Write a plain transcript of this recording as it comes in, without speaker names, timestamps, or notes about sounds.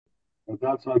but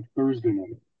that's on Thursday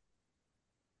night.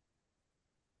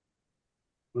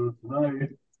 So tonight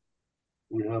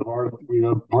we have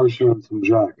Parsha and some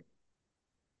Jack.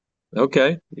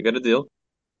 Okay, you got a deal.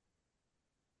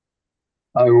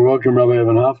 I welcome Rabbi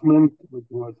Evan Hoffman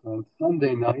to us on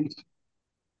Sunday night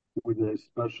with a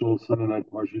special Sunday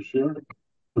night Parsha share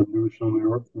from New Shalom, New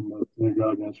York, from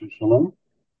Synagogue Answer Shalom.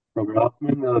 Rabbi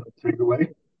Hoffman, take it away.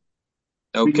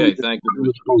 Speaking Okay, thank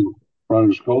you. from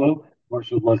the Shkola,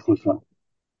 Parsha Lech Lecha.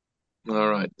 All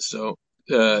right. So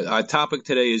our topic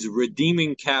today is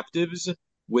redeeming captives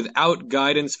without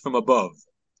guidance from above.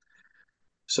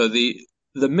 So the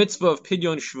mitzvah of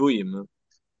Pidyon Shvuyim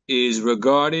is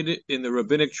regarded in the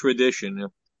rabbinic tradition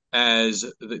as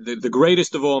the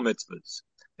greatest of all mitzvahs.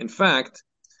 In fact,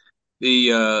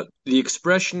 the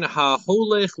expression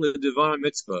 "haholech ledevar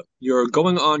mitzvah," you're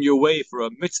going on your way for a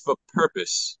mitzvah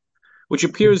purpose, which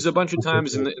appears a bunch of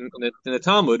times in the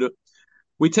Talmud,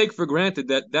 we take for granted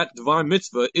that Dvar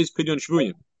mitzvah is Pidyon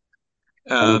Shvuyim,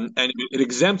 and it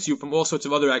exempts you from all sorts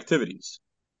of other activities.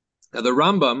 Now, the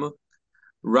Rambam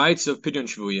writes of Pidyon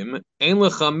Shvuyim, Ein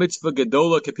lecha mitzvah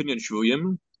gedola kepidyon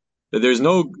Shvuyim, that there's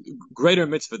no greater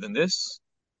mitzvah than this,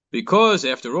 because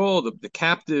after all, the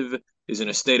captive is in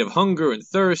a state of hunger and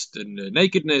thirst and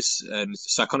nakedness and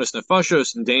sakonas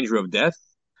nefashos and danger of death.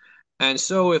 And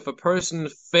so if a person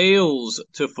fails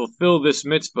to fulfill this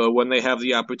mitzvah when they have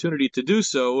the opportunity to do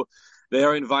so, they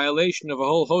are in violation of a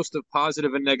whole host of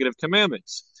positive and negative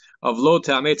commandments. Of lo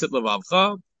ta'ametzet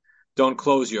levavcha, don't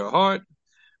close your heart.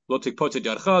 Lo tikpotet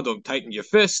yadcha, don't tighten your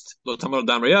fist. Lo tamar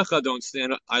dam reyecha, don't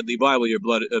stand idly by while your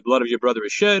blood of your brother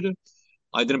is shed.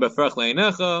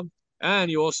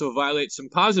 And you also violate some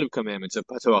positive commandments of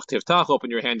patoach tiftach, open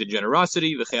your hand in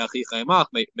generosity,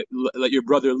 let your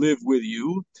brother live with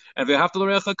you, and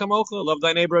love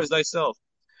thy neighbor as thyself.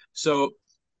 So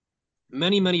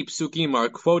many psukim are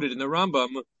quoted in the Rambam,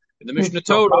 in the Mishnah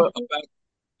Torah about,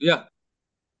 yeah.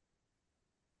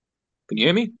 Can you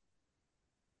hear me?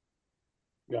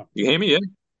 Yeah. You hear me? Yeah.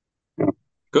 Yeah.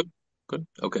 Good.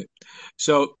 Okay.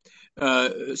 So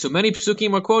many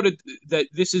psukim are quoted that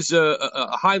this is a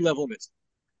high level mitzvah.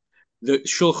 The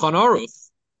Shulchan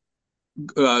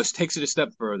Aruch takes it a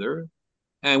step further,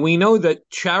 and we know that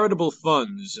charitable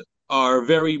funds are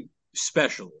very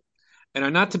special and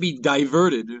are not to be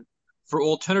diverted for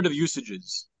alternative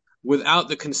usages without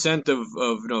the consent of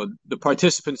the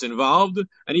participants involved,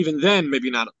 and even then maybe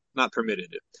not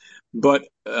permitted. But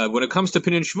when it comes to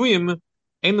Pidyon Shvuyim,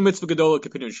 ein the mitzvah gedola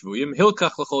kepidyon Shvuyim,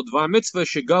 hilkach l'chol dvar mitzvah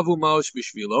shegavu maosh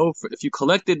b'shvilo. If you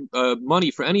collected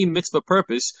money for any mitzvah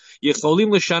purpose,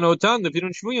 yecholim l'shanotan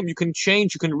Pidyon Shvuyim, you can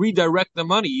change, you can redirect the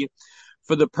money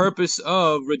for the purpose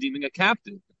of redeeming a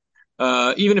captive.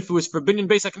 Even if it was for binyan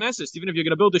beis haknesses, even if you're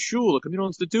going to build a shul, a communal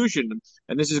institution,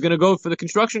 and this is going to go for the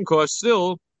construction cost,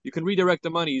 still you can redirect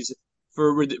the monies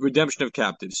for redemption of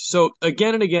captives. So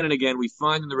again and again and again, we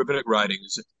find in the rabbinic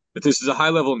writings that this is a high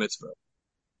level mitzvah.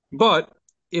 But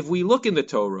if we look in the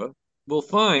Torah, we'll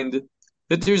find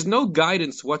that there's no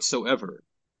guidance whatsoever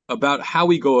about how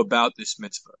we go about this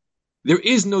mitzvah. There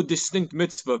is no distinct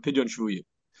mitzvah of Pidyon Shvuyim.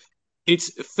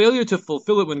 Its failure to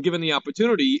fulfill it when given the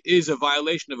opportunity is a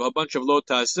violation of a bunch of lo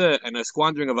taseh and a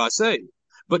squandering of aseh.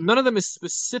 But none of them is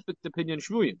specific to Pidyon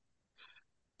Shvuyim.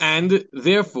 And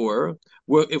therefore,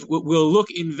 we'll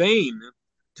look in vain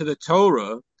to the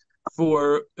Torah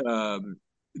for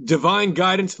divine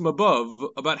guidance from above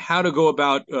about how to go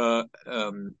about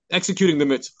executing the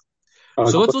mitzvah.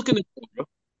 So let's look in the Torah.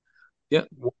 Yeah.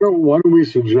 Why don't we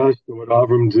suggest what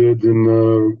Avram did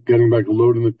in getting back a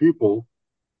load in the people?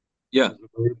 Yeah. As a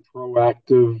very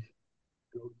proactive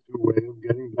go-to way of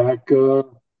getting back.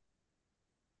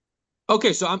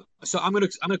 Okay, so I'm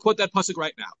gonna quote that pasuk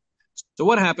right now. So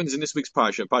what happens in this week's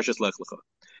parsha, Parshas Lech Lecha?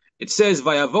 It says,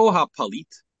 "Vayavo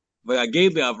hapalit,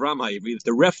 vayaged leAvram ha'Ivri."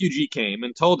 The refugee came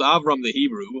and told Avram the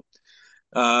Hebrew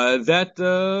that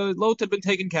Lot had been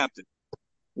taken captive.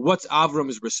 What's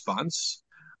Avram's response?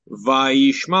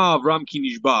 Vayishma Avram ki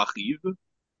nishba achiv.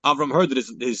 Avram heard that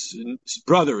his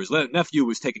brother, his nephew,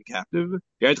 was taken captive.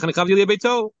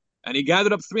 And he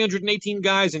gathered up 318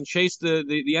 guys and chased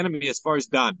the enemy as far as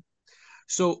Dan.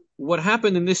 So what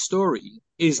happened in this story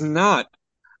is not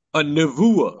a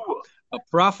nevuah, a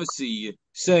prophecy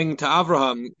saying to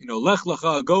Avraham, Lech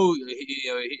Lecha,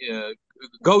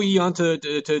 go ye on to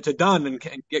Dan and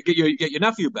get your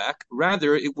nephew back.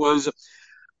 Rather, it was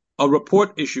a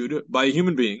report issued by a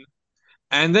human being,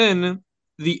 and then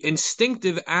the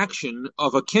instinctive action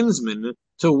of a kinsman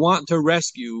to want to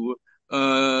rescue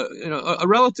a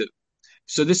relative.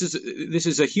 So this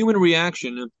is a human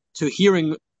reaction to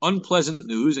hearing unpleasant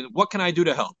news, and what can I do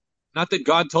to help? Not that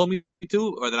God told me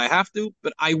to or that I have to,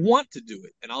 but I want to do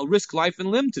it, and I'll risk life and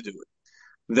limb to do it.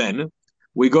 Then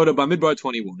we go to Bamidbar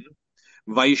 21.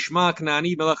 Vayishma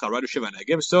Knani Melech Arad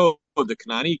Negev. So the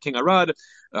Knani, King Arad,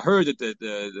 heard that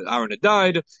the Aaron had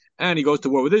died, and he goes to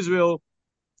war with Israel.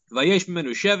 Vayesh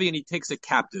Menu Shevi, and he takes a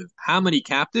captive. How many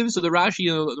captives? So the Rashi,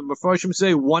 the Mefarshim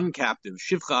say one captive,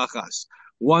 Shivcha Achas,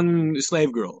 one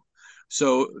slave girl.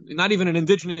 So not even an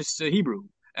indigenous Hebrew,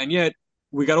 and yet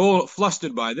we got all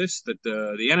flustered by this that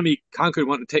the enemy conquered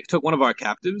took one of our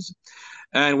captives.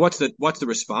 And what's the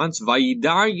response?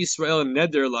 Vayidar Yisrael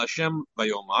neder laHashem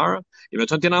vayomar.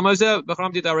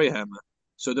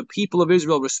 So the people of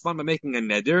Israel respond by making a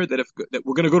neder that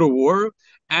we're going to go to war,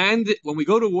 and when we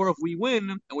go to war, if we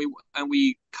win and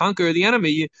we conquer the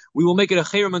enemy, we will make it a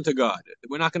chayrim unto God.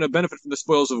 We're not going to benefit from the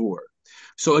spoils of war.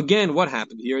 So again, what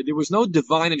happened here? There was no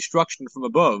divine instruction from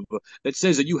above that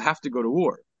says that you have to go to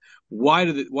war. Why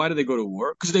do they go to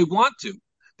war? Because they want to.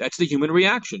 That's the human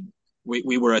reaction.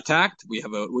 We were attacked. We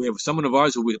have someone of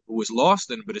ours who was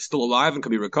lost but is still alive and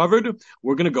can be recovered.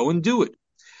 We're going to go and do it.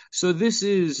 So this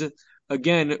is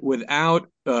again without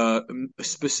a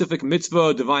specific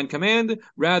mitzvah, divine command.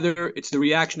 Rather, it's the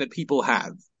reaction that people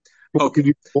have. Okay. Could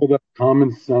you call that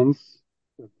common sense?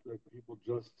 That people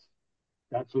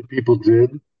that's what people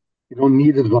did. You don't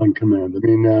need a divine command. I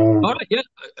mean, all right, yeah,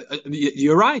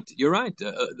 you're right. You're right.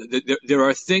 There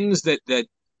are things that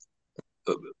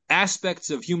aspects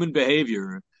of human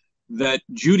behavior that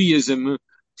Judaism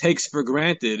takes for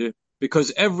granted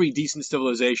because every decent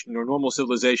civilization or normal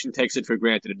civilization takes it for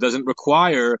granted. It doesn't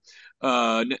require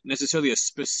necessarily a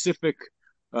specific,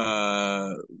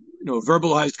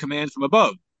 verbalized command from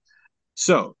above.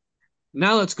 So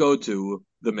now let's go to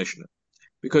the Mishnah,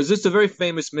 because this is a very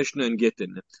famous Mishnah in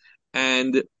Gittin.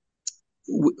 And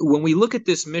when we look at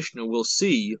this Mishnah, we'll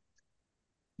see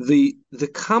the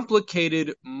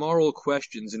complicated moral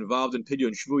questions involved in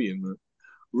Pidyon Shvuyim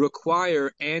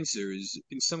require answers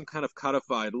in some kind of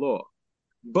codified law.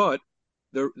 But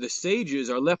the sages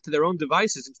are left to their own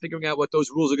devices in figuring out what those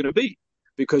rules are going to be.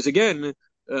 Because again,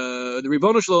 the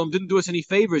Ribbono Shel Olam didn't do us any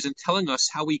favors in telling us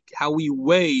how we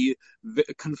weigh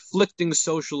conflicting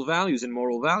social values and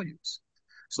moral values.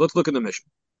 So let's look at the Mishnah.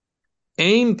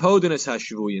 Ein podenes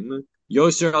hashvuyim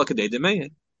yoser al kadei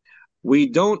demein. We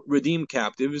don't redeem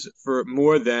captives for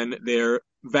more than their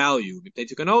value. They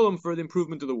took an olam for the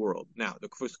improvement of the world. Now, the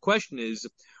first question is,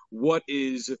 what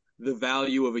is the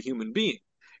value of a human being?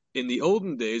 In the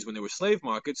olden days, when there were slave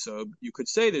markets, you could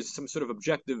say there's some sort of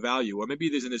objective value, or maybe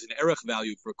there's an erech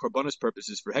value for korbanos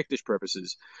purposes, for hektish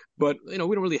purposes. But we don't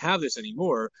really have this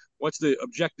anymore. What's the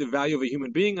objective value of a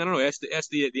human being? I don't know. Ask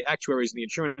the actuaries and the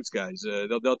insurance guys.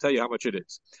 They'll tell you how much it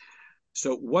is.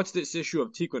 So, what's this issue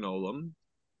of tikkun olam?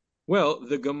 Well,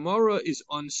 the Gemara is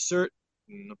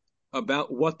uncertain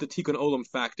about what the tikkun olam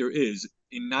factor is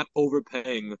in not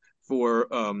overpaying for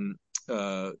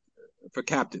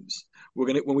captives.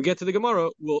 When we get to the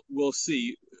Gemara, we'll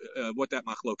see what that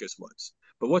machlokas was.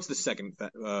 But what's the second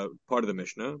part of the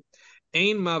Mishnah?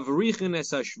 Ein mavrichin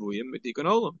es hashvuyim b'tikkun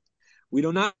olam. We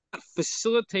do not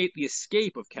facilitate the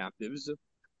escape of captives,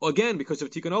 again because of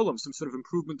tikkun olam, some sort of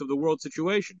improvement of the world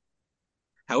situation.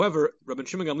 However, Rabban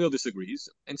Shimon Gamliel disagrees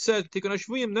and said, Tikkun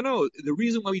HaShvuyim, no. The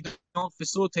reason why we don't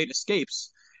facilitate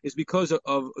escapes is because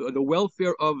of the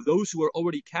welfare of those who are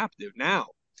already captive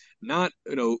now. Not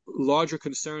larger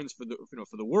concerns for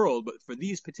the world, but for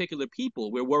these particular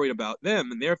people, we're worried about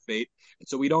them and their fate, and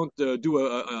so we don't do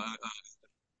a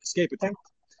escape attempt.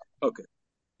 Okay,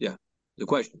 yeah. The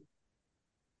question?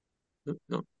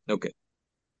 No. Okay.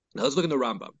 Now let's look at the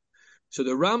Rambam. So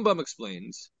the Rambam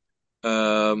explains.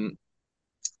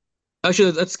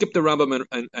 Actually, let's skip the Rambam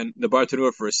and the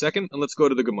Bartanura for a second, and let's go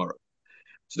to the Gemara.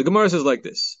 So the Gemara says like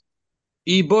this: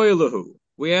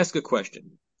 we ask a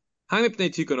question.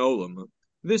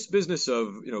 This business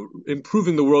of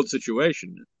improving the world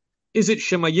situation, is it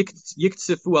shema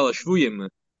yiktsefu al shvuyim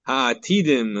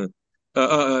ha'atidim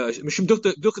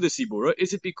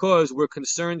is it because we're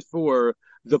concerned for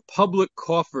the public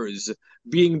coffers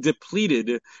being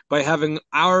depleted by having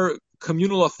our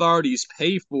communal authorities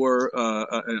pay for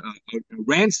a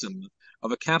ransom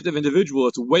of a captive individual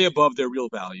that's way above their real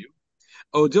value?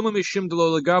 Or is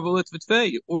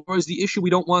the issue we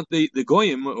don't want the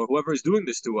goyim or whoever is doing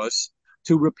this to us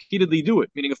to repeatedly do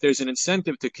it? Meaning, if there's an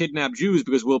incentive to kidnap Jews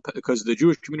because the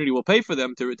Jewish community will pay for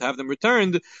them to have them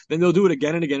returned, then they'll do it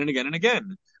again and again and again and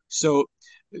again. So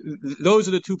those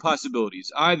are the two possibilities: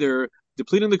 either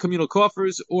depleting the communal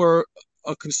coffers or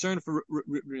a concern for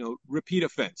repeat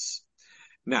offense.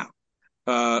 Now,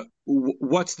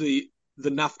 what's the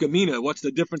nafkamina? What's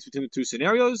the difference between the two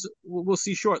scenarios? We'll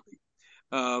see shortly.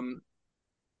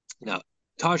 Now,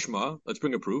 Tashma, let's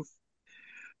bring a proof.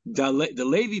 The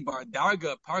Levi bar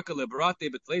Darga parka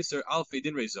lebrate betleser alfe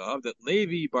din rezav, that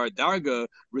Levi bar Darga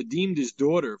redeemed his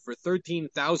daughter for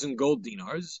 13,000 gold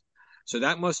dinars. So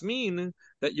that must mean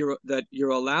that you're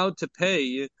allowed to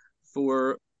pay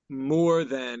for more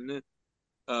than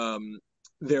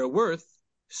their worth,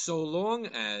 so long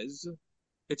as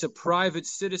it's a private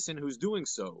citizen who's doing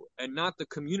so, and not the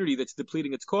community that's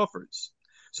depleting its coffers.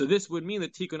 So this would mean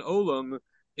that Tikkun Olam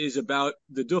is about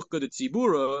the Duchka de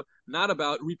Tzibura, not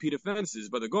about repeat offenses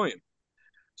by the Goyim.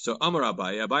 So Amar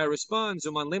Abaye responds,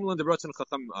 Uman Lemlan de Bratzon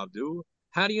Chacham Abdu.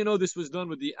 How do you know this was done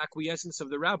with the acquiescence of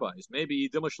the rabbis? Maybe he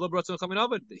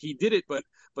did it, but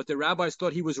the rabbis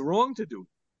thought he was wrong to do it.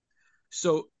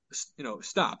 So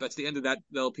stop. That's the end of that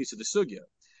little piece of the sugya.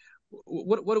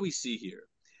 What do we see here?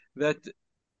 That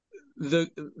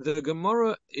the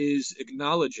Gemara is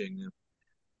acknowledging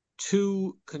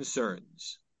two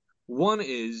concerns. One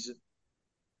is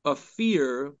a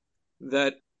fear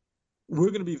that we're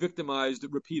going to be victimized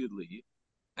repeatedly,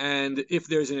 and if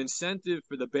there's an incentive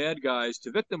for the bad guys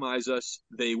to victimize us,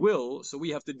 they will. So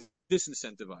we have to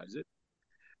disincentivize it,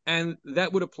 and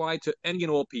that would apply to any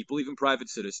and all people, even private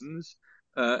citizens.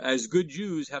 As good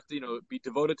Jews have to, be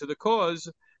devoted to the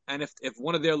cause. And if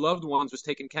one of their loved ones was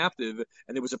taken captive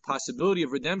and there was a possibility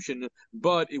of redemption,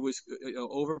 but it was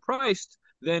overpriced,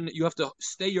 then you have to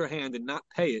stay your hand and not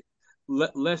pay it,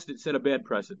 lest it set a bad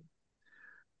precedent.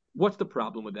 What's the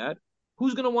problem with that?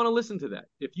 Who's going to want to listen to that?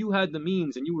 If you had the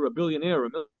means and you were a billionaire or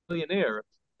a millionaire,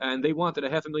 and they wanted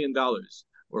 $500,000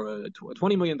 or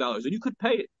 $20 million, and you could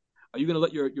pay it, are you going to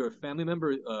let your family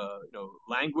member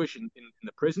languish in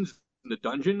the prisons, in the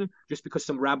dungeon, just because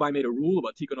some rabbi made a rule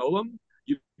about Tikkun Olam?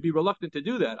 You'd be reluctant to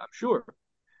do that, I'm sure.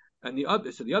 And the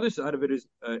other side of it is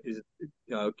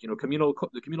the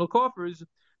communal coffers.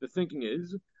 The thinking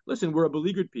is, listen, we're a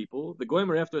beleaguered people. The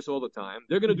goyim are after us all the time.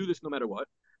 They're going to do this no matter what,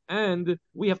 and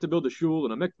we have to build a shul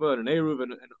and a mikveh and an eruv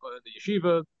and the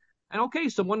yeshiva. And okay,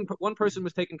 so one person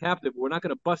was taken captive. We're not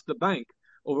going to bust the bank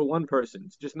over one person.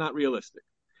 It's just not realistic.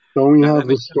 Don't we have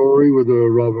the story with the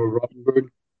Rav Rottenberg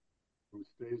who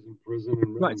stays in prison?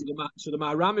 Right. So the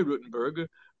Maharami Rutenberg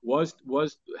was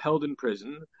held in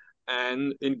prison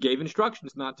and gave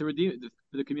instructions not to redeem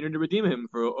the community to redeem him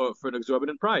for an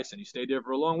exorbitant price, and he stayed there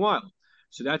for a long while.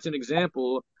 So that's an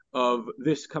example of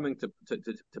this coming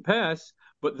to pass,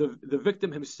 but the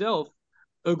victim himself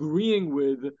agreeing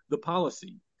with the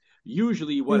policy.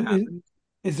 Usually, what happens?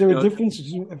 Is there a difference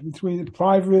between the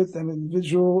private and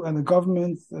individual and the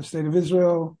government, the state of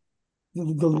Israel?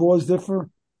 The laws differ.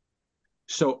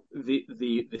 So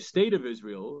the state of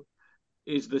Israel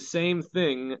is the same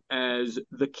thing as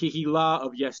the Kehillah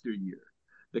of yesteryear.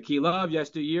 The Kehillah of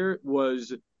yesteryear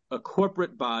was a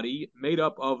corporate body made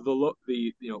up of all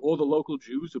the local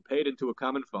Jews who paid into a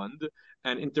common fund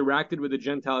and interacted with the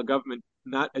Gentile government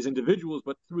not as individuals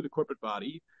but through the corporate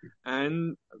body.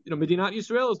 And Medinat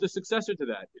Yisrael is the successor to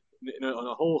that in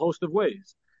a whole host of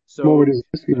ways. So, what is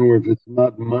asking for if it's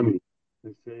not money?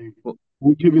 They say,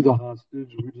 we'll give you the hostage.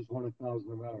 We just want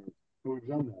 1,000 of ours. So we've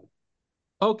done that.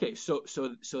 Okay, so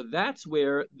that's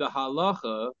where the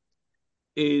halacha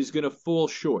is going to fall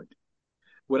short.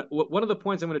 One of the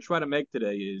points I'm going to try to make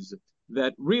today is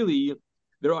that really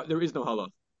there is no halacha.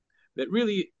 That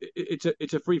really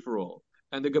it's a free for all,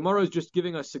 and the Gemara is just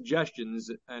giving us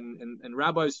suggestions. And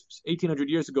rabbis 1,800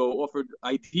 years ago offered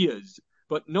ideas,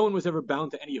 but no one was ever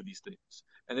bound to any of these things,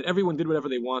 and that everyone did whatever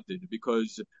they wanted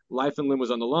because life and limb was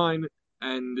on the line,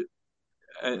 and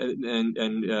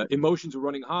emotions were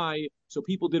running high, so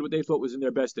people did what they thought was in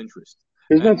their best interest.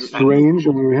 Isn't that strange?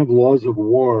 When we have laws of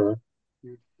war,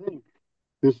 you'd think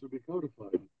this would be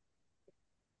codified.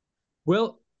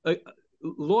 Well,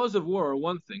 laws of war are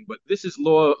one thing, but this is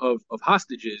law of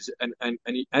hostages, and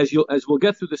as we'll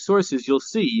get through the sources, you'll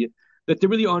see that there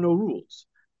really are no rules.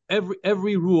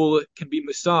 Every rule can be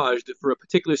massaged for a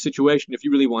particular situation if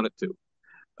you really want it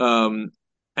to,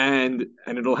 and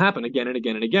it'll happen again and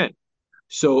again and again.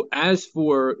 So as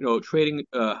for trading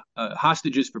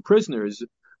hostages for prisoners,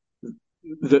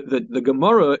 the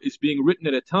Gemara is being written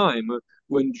at a time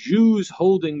when Jews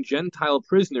holding Gentile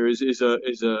prisoners is a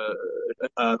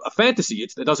fantasy.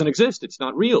 It doesn't exist. It's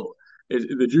not real.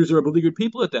 The Jews are a beleaguered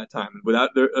people at that time without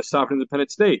a sovereign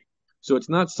independent state. So it's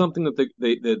not something that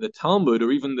the Talmud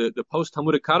or even the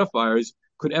post-Talmudic codifiers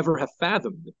could ever have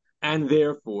fathomed. And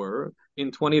therefore,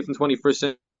 in 20th and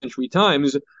 21st century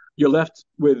times, you're left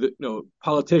with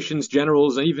politicians,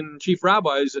 generals, and even chief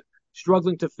rabbis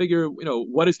struggling to figure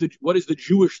what is the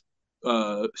Jewish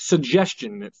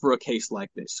suggestion for a case like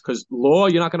this. Because law,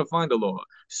 you're not going to find a law.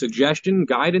 Suggestion,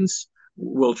 guidance,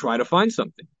 we'll try to find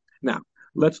something. Now,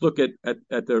 let's look at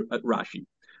Rashi.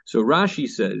 So Rashi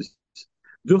says,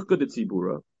 "Duchka de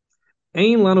tzibura,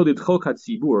 ein lanu d'chok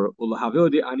hatzibur ulahaveo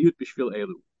de aniut b'shvil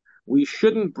elu." We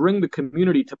shouldn't bring the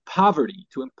community to poverty,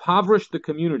 to impoverish the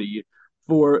community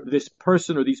for this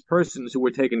person or these persons who were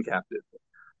taken captive.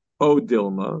 O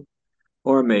Dilma,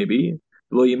 or maybe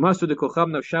lo yimasu de kochav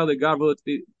nafshal legarvul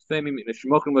tzemim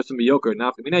neshmochim vasum biyoker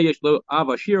nafkamina yesh lo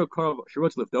avashir karav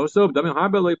shirotz lifdosov damim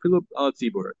harbe lo yipilu al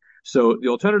tzibur. So the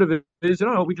alternative is,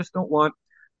 no, we just don't want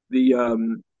the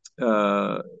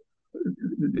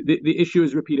the issue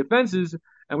is repeat offenses,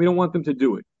 and we don't want them to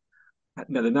do it.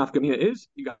 Now the nafkamina is,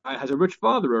 you guy has a rich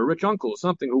father or a rich uncle,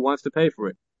 something who wants to pay for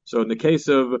it. So in the case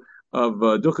of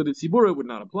ducha de tzibura, it would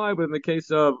not apply, but in the case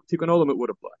of tikkun olam, it would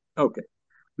apply. Okay,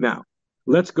 now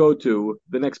let's go to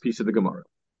the next piece of the Gemara.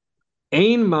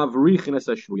 Ein mavrichin es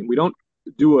hashvuim. We don't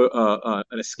do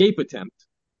an escape attempt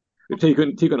to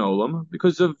tikkun olam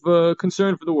because of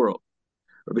concern for the world.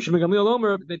 Rabbi Shimon Gamliel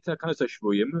Omer,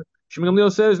 Shimon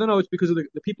Gamliel says, no, it's because of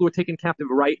the people who are taken captive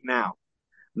right now.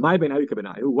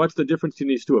 What's the difference between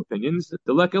these two opinions?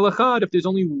 If there's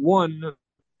only one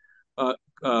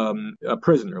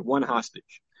prisoner, one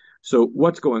hostage. So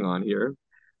what's going on here?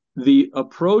 The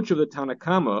approach of the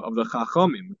Tanakama, of the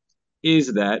Chachamim,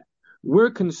 is that we're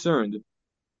concerned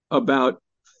about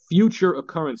future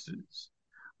occurrences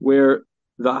where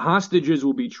the hostages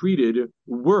will be treated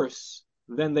worse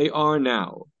than they are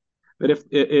now. That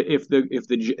if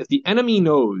the enemy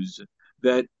knows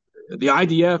that the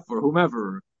IDF or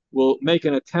whomever will make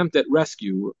an attempt at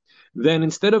rescue, then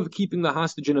instead of keeping the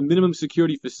hostage in a minimum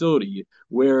security facility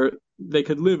where they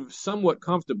could live somewhat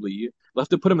comfortably, they'll have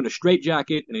to put them in a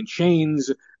straitjacket and in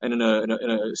chains and in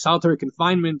a solitary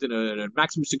confinement in a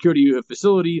maximum security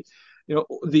facility. You know,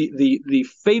 the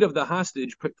fate of the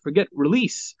hostage, forget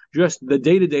release, just the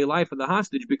day-to-day life of the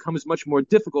hostage becomes much more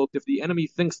difficult if the enemy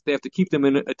thinks they have to keep them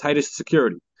in a tightest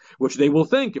security, which they will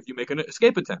think if you make an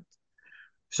escape attempt.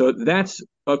 So that's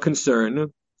a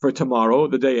concern for tomorrow,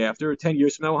 the day after, 10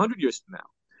 years from now, 100 years from now.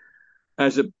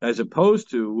 As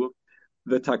opposed to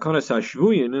the Takanas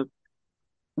HaShvuyin,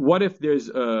 what if there's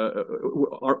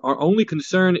our only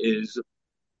concern is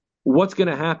what's going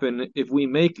to happen if we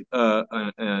make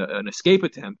an escape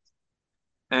attempt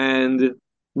and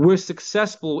we're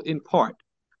successful in part,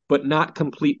 but not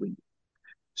completely.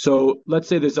 So let's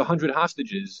say there's 100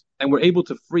 hostages and we're able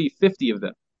to free 50 of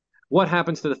them. What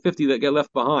happens to the 50 that get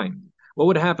left behind? What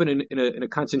would happen in a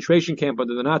concentration camp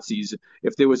under the Nazis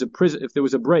if there was a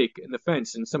break in the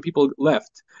fence and some people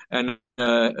left and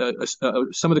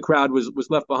some of the crowd was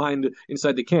left behind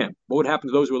inside the camp? What would happen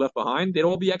to those who were left behind? They'd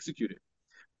all be executed,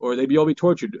 or they'd all be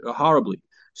tortured horribly.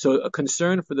 So a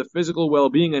concern for the physical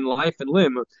well-being and life and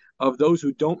limb of those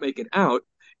who don't make it out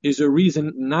is a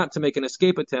reason not to make an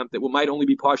escape attempt that might only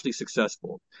be partially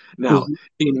successful. Now,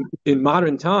 in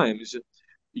modern times,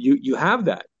 you have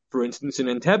that. For instance, in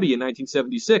Entebbe in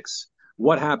 1976,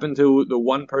 what happened to the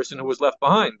one person who was left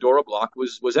behind? Dora Bloch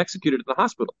was executed in the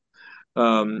hospital.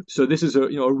 So this is a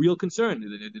real concern.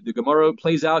 The Gemara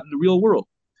plays out in the real world.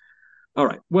 All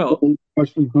right. Well,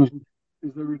 question.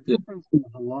 Is there a difference in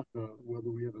halakha whether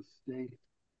we have a state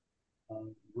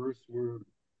versus where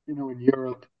in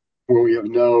Europe where we have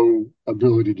no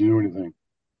ability to do anything?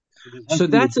 So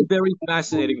that's a very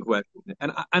fascinating question,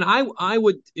 and I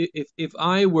would, if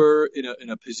I were in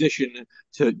a position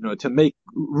to make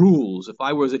rules, if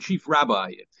I was a chief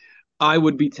rabbi, I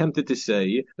would be tempted to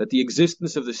say that the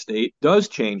existence of the state does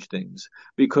change things,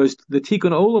 because the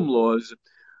Tikkun Olam laws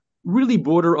really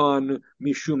border on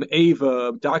Mishum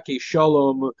Eva, Darkei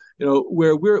Shalom,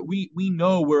 where we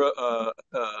know we're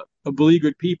a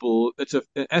beleaguered people that's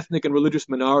an ethnic and religious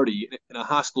minority in a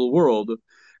hostile world,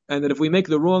 and that if we make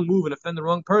the wrong move and offend the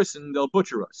wrong person, they'll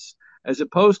butcher us. As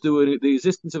opposed to the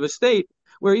existence of a state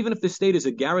where even if the state is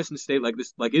a garrison state like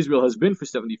Israel has been for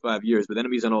 75 years with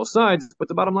enemies on all sides, but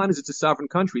the bottom line is it's a sovereign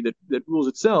country that rules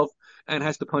itself and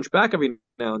has to punch back every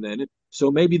now and then.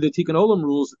 So maybe the Tikkun Olam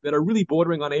rules that are really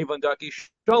bordering on Eva and Darkei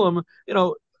Shalom,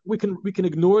 we can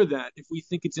ignore that if we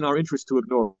think it's in our interest to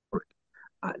ignore it.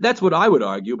 That's what I would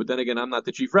argue, but then again, I'm not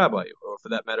the chief rabbi, or for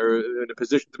that matter, in a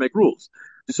position to make rules.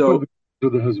 So the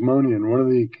Hasmonean, one of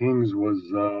the kings was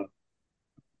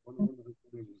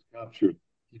captured.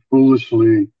 He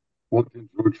foolishly walked into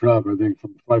a trap, I think,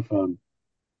 from Pfeiffer.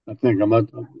 I think I'm not.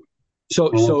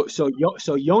 So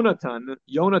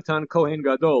Yonatan Kohen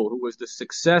Gadol, who was the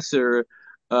successor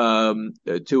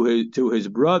to his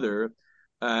brother,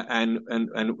 and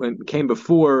came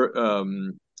before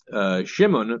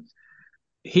Shimon,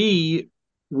 he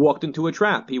walked into a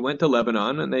trap. He went to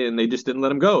Lebanon, and they just didn't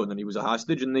let him go. And then he was a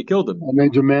hostage, and they killed him. And they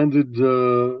demanded,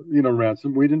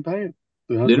 ransom. We didn't pay it.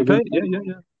 Didn't pay? Yeah, yeah,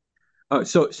 yeah.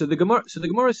 So the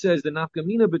Gemara says the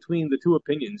nafkamina between the two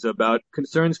opinions about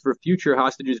concerns for future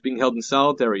hostages being held in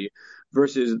solitary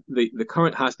versus the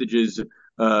current hostages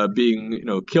being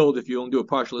killed if you only do a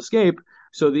partial escape.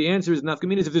 So the answer is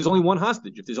nafkamina is if there's only one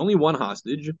hostage. If there's only one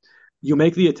hostage, you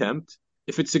make the attempt.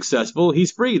 If it's successful,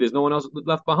 he's free. There's no one else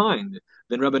left behind.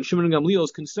 Then Rabban Shimon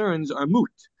Gamliel's concerns are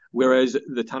moot. Whereas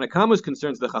the Tanakama's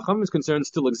concerns, the Chacham's concerns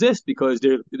still exist because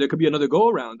there could be another go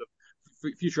around of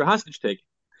future hostage taking.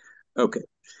 Okay.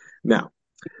 Now,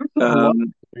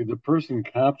 the person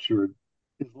captured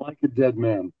is like a dead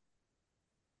man,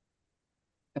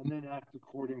 and then act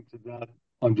according to that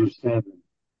understanding.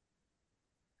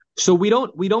 So we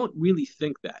don't really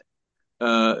think that.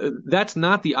 That's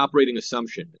not the operating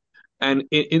assumption, and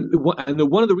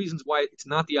one of the reasons why it's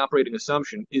not the operating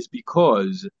assumption is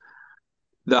because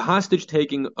the hostage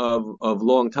taking of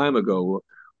long time ago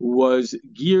was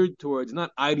geared towards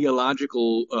not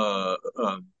ideological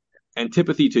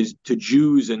antipathy to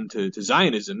Jews and to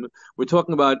Zionism. We're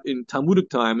talking about in Talmudic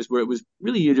times where it was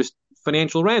really just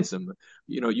financial ransom.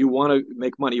 You want to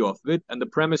make money off of it, and the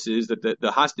premise is that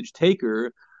the hostage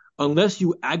taker, unless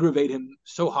you aggravate him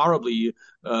so horribly,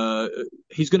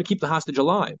 he's going to keep the hostage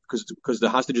alive because the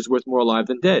hostage is worth more alive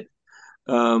than dead.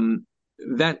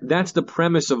 That's the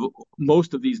premise of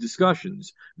most of these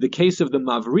discussions. The case of the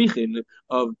mavrichin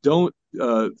of don't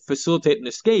facilitate an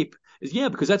escape is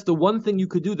because that's the one thing you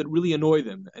could do that really annoy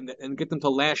them and get them to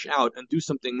lash out and do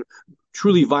something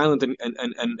truly violent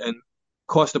and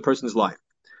cost a person's life.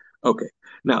 Okay,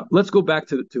 now let's go back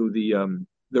to the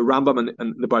Rambam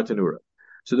and the Bartanura.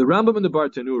 So the Rambam and the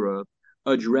Bartanura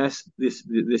address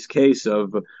this case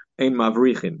of ein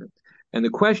mavrichin. And the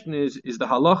question is the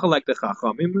halacha like the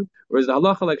Chachamim, or is the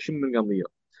halacha like Shimon ben Gamliel?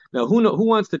 Now, who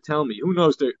wants to tell me? Who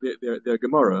knows their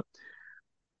Gemara?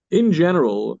 In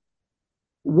general,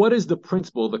 what is the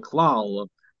principle, the klal,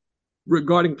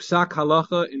 regarding psak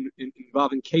halacha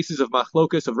involving cases of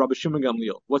machlokas of Rabbi Shimon ben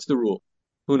Gamliel? What's the rule?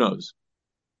 Who knows?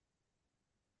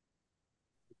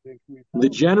 The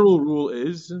general rule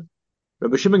is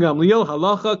Rabbi Shimon Gamliel,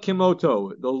 halacha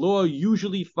kimoto. The law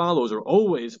usually follows or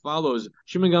always follows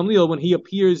Shimon Gamliel when he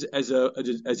appears as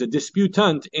a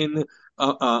disputant in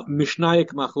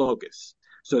Mishnayik Machlokes.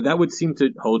 So that would seem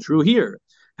to hold true here.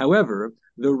 However,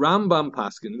 the Rambam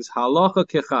paskins halacha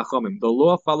kechachamim. The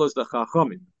law follows the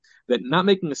chachamim. That not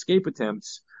making escape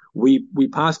attempts, we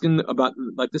paskin about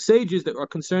like the sages that our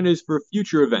concern is for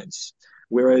future events.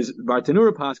 Whereas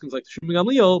Bartanura paskins like Shimon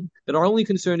Gamliel, that our only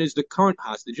concern is the current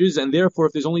hostages, and therefore,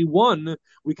 if there's only one,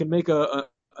 we can make an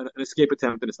escape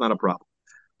attempt, and it's not a problem.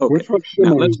 Okay.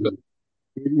 Now let's go.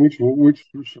 Which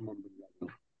Shimon ben Gamliel?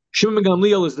 Shimon ben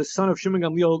Gamliel is the son of Shimon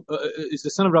Gamliel, is the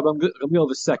son of Rabbi Gamliel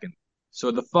II.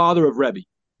 So the father of Rebbe,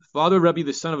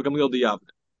 the son of Gamliel de Yavne.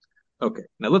 Okay.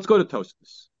 Now let's go to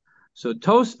Tosfos. So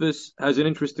Tosfos has an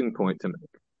interesting point to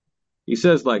make. He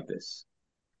says like this.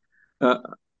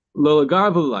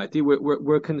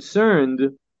 We're concerned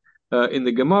in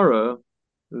the Gemara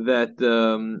that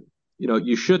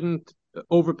you shouldn't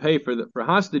overpay for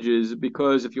hostages,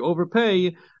 because if you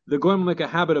overpay, they're going to make a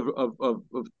habit of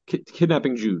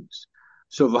kidnapping Jews.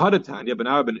 So v'hadatanya ben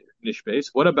Arba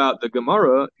nishbeis. What about the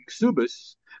Gemara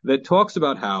Ksubis that talks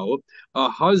about how a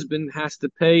husband has to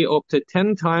pay up to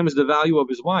 10 times the value of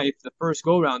his wife the first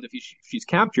go round if she's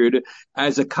captured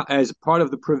as part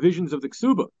of the provisions of the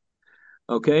Ksuba?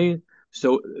 Okay,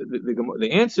 so the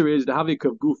answer is the Havik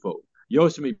of Gufo,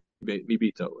 Yosem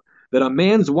Mibito, that a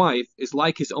man's wife is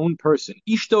like his own person,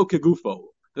 Ishto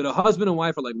Kegufo, that a husband and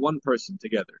wife are like one person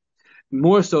together,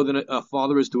 more so than a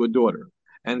father is to a daughter,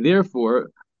 and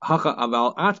therefore the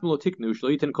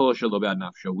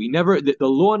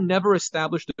law never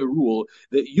established a rule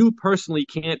that you personally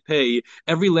can't pay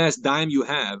every last dime you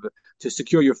have to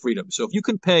secure your freedom. So if you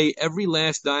can pay every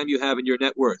last dime you have in your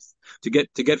net worth to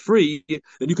get free,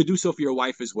 then you could do so for your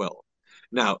wife as well.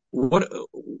 Now, what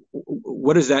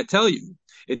does that tell you?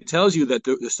 It tells you that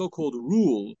the so-called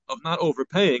rule of not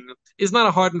overpaying is not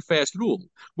a hard and fast rule.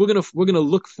 We're gonna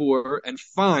look for and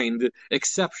find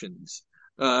exceptions.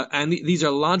 And these are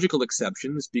logical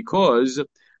exceptions because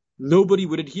nobody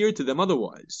would adhere to them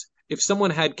otherwise. If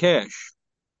someone had cash,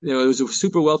 it was a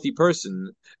super wealthy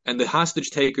person, and the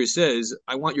hostage taker says,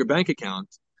 I want your bank account,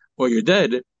 or you're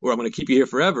dead, or I'm going to keep you here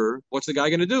forever, what's the guy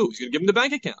going to do? He's going to give him the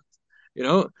bank account.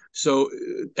 So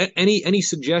any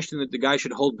suggestion that the guy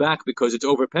should hold back because it's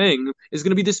overpaying is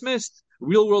going to be dismissed.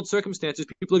 Real world circumstances,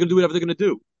 people are going to do whatever they're going to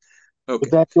do. Okay.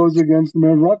 But that goes against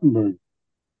Mayor Rottenberg.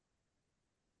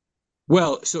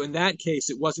 Well, so in that case,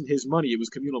 it wasn't his money; it was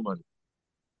communal money.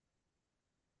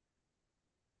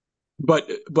 but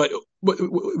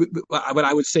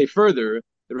I would say further,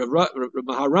 the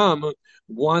Maharam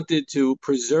wanted to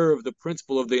preserve the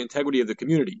principle of the integrity of the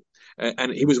community,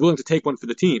 and he was willing to take one for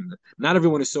the team. Not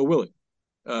everyone is so willing.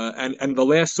 And the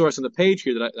last source on the page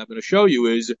here that I'm going to show you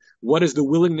is what is the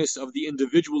willingness of the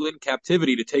individual in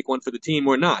captivity to take one for the team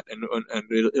or not, and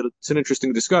it's an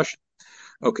interesting discussion.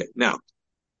 Okay, now,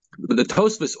 but the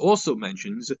Tosfos also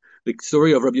mentions the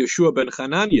story of Rabbi Yeshua ben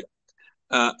Chananya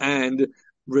and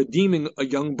redeeming a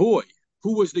young boy.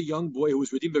 Who was the young boy who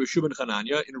was redeemed by Yeshua ben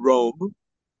Chananya in Rome?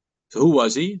 So who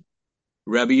was he?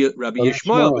 Rabbi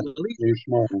Yishmael ben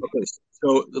Elisha. Okay,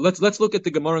 so let's look at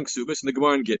the Gemara in Ksubis and the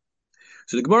Gemara in Git.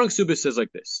 So the Gemara in Ksubis says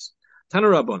like this: Tana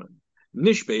Rabbanan,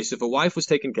 Nishbase, if a wife was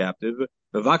taken captive,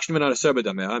 and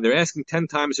they're asking 10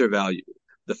 times her value.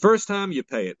 The first time you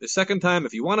pay it. The second time,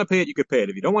 if you want to pay it, you could pay it.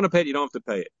 If you don't want to pay it, you don't have to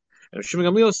pay it. And Shimon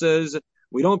Gamliel says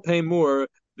we don't pay more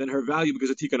than her value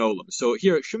because of Tikkun Olam. So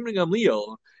here, Shimon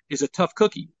Gamliel is a tough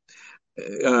cookie.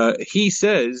 He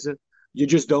says you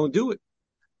just don't do it.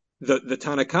 The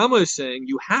Tanakama is saying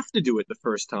you have to do it the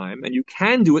first time and you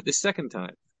can do it the second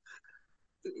time.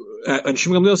 And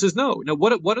Shimon Gamliel says no. Now,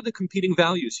 what are the competing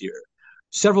values here?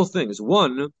 Several things.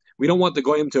 One, we don't want the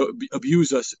goyim to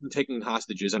abuse us in taking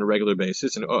hostages on a regular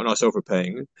basis and us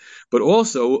overpaying. But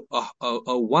also,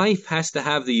 a wife has to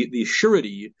have the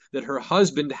surety that her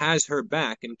husband has her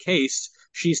back in case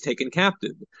she's taken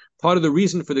captive. Part of the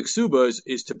reason for the ksuba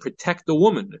is to protect the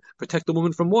woman. Protect the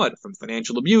woman from what? From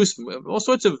financial abuse, from all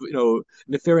sorts of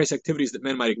nefarious activities that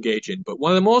men might engage in. But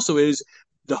one of them also is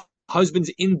the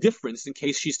husband's indifference in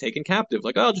case she's taken captive.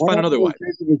 Like, oh, I'll just find another wife. The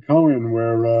case of the Cohen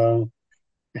where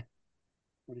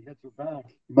when he gets her back,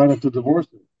 he might have to divorce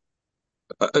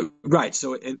her. Right.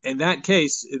 So in that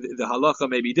case, the halacha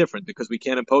may be different because we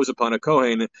can't impose upon a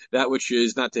Kohen that which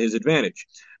is not to his advantage.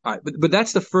 All right. But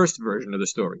that's the first version of the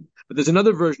story. But there's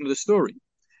another version of the story.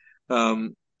 So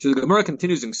the Gemara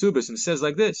continues in Ksubis and says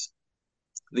like this: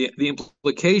 the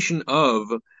implication of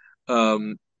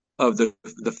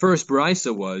the first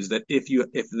brisa was that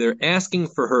if they're asking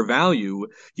for her value,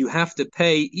 you have to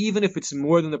pay even if it's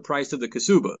more than the price of the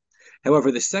kasuba.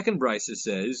 However, the second brisa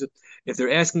says if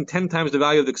they're asking 10 times the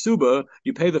value of the ksuba,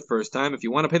 you pay the first time. If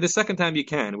you want to pay the second time, you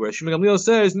can. Whereas Shimon Gamliel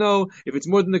says no, if it's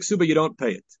more than the ksuba, you don't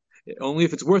pay it. Only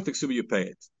if it's worth the ksuba, you pay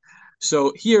it.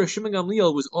 So here, Shimon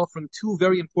Gamliel was offering two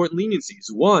very important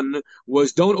leniencies. One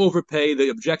was don't overpay the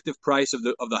objective price of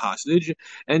the hostage,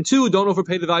 and two, don't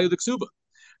overpay the value of the ksuba.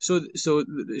 So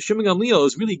Shimon Gamliel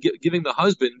is really giving the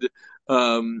husband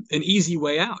an easy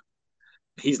way out.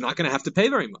 He's not going to have to pay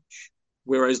very much.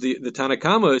 Whereas the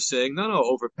Tanakama is saying, no,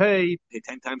 overpay, pay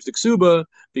 10 times the ksuba,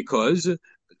 because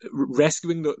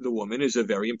rescuing the woman is a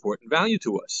very important value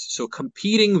to us. So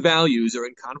competing values are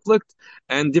in conflict,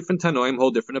 and different Tanoim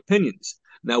hold different opinions.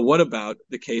 Now, what about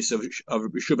the case of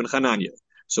Yeshua ben Chananya?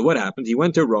 So what happened? He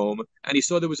went to Rome and he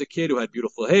saw there was a kid who had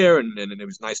beautiful hair and it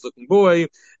was a nice looking boy.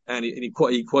 And he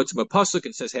quotes him a pasuk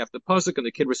and says half the pasuk, and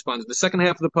the kid responds the second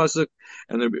half of the pasuk.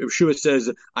 And the Yeshua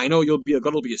says, "I know you'll be a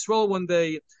gadol Yisrael one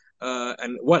day."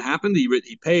 And what happened?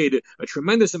 He paid a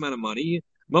tremendous amount of money,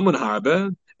 Mammon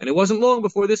Harbe, and it wasn't long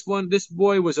before this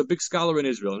boy was a big scholar in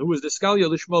Israel. And who was this scholar?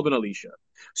 Lishmael ben Elisha.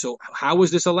 So how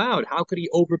was this allowed? How could he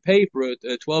overpay for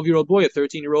a 12-year-old boy, a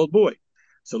 13-year-old boy?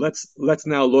 So let's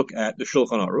now look at the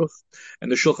Shulchan Aruch,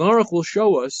 and the Shulchan Aruch will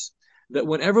show us that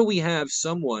whenever we have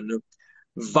someone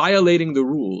violating the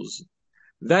rules,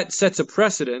 that sets a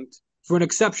precedent for an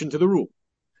exception to the rule.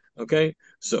 Okay,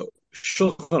 so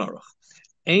Shulchan Aruch,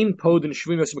 Ein podin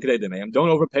shvimos mekdei. Don't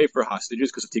overpay for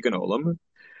hostages because of Tikkun Olam,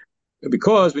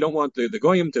 because we don't want the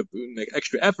goyim to make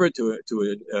extra effort to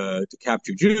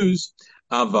capture Jews.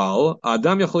 Aval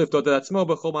adam yachol liftot et atzmo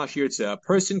b'chol ma sheyirtzeh. A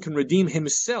person can redeem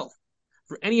himself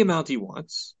for any amount he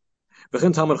wants. And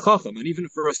even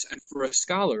for a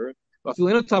scholar,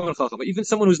 even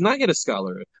someone who's not yet a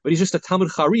scholar, but he's just a Talmud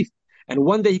Charif, and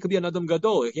one day he could be an Adam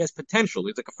Gadol. He has potential.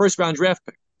 He's like a first round draft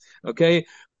pick. Okay,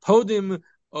 Podim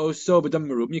also b'dam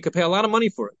merubim. You could pay a lot of money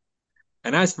for it.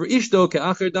 And as for Ishto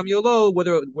ke'acher dam yolo,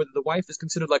 whether the wife is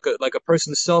considered like a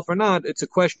person's self or not, it's a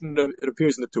question that it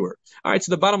appears in the Torah. All right,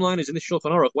 so the bottom line is in the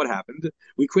Shulchan Aruch, what happened?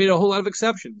 We created a whole lot of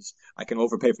exceptions. I can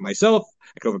overpay for myself.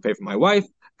 I can overpay for my wife.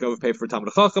 I can overpay for a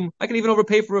Talmud Chacham. I can even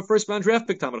overpay for a first round draft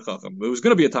pick Talmud Chacham. It was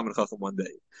going to be a Talmud Chacham one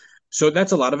day. So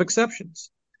that's a lot of exceptions.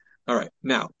 All right,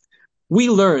 now we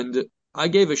learned. I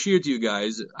gave a shiur to you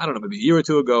guys, I don't know, maybe a year or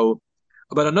two ago,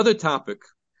 about another topic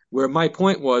where my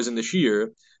point was in the shiur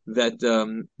that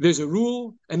there's a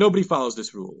rule and nobody follows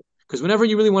this rule, because whenever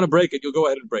you really want to break it, you'll go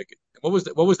ahead and break it. And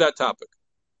what was that topic?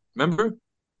 Remember?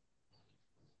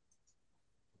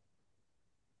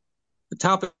 The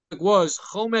topic was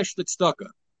chomesh l'tzedakah.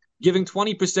 giving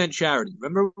 20% charity.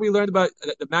 Remember we learned about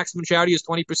the maximum charity is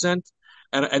 20%?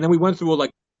 And then we went through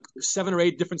like 7 or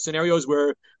 8 different scenarios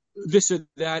where this or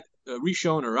that,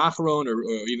 Rishon or Acharon or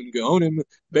even Gaonim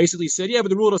basically said, yeah, but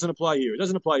the rule doesn't apply here. It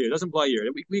doesn't apply here. It doesn't apply here.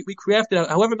 We crafted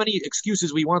however many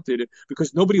excuses we wanted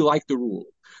because nobody liked the rule.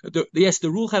 Yes, the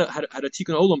rule had a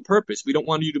tikkun olam purpose. We don't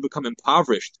want you to become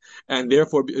impoverished and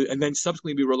therefore, and then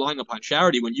subsequently be relying upon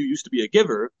charity when you used to be a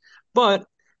giver. But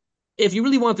if you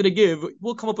really wanted to give,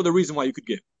 we'll come up with a reason why you could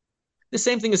give. The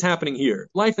same thing is happening here.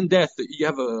 Life and death. You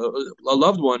have a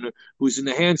loved one who's in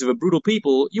the hands of a brutal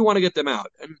people. You want to get them out,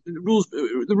 and the rules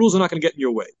are not going to get in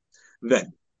your way.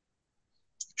 Then,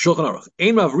 Shulchan Aruch.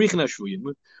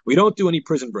 We don't do any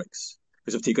prison breaks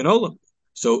because of Tikkun Olam.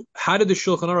 So, how did the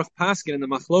Shulchan Aruch paskin in the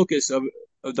machlokus of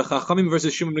the Chachamim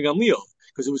versus Shimon ben Gamliel?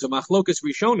 Because it was a machlokus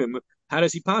rishonim. How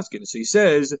does he paskin? So he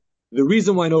says the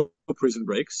reason why no prison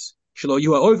breaks. We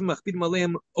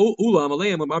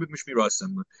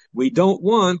don't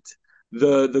want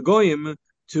the goyim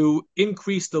to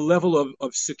increase the level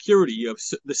of security, of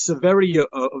the severity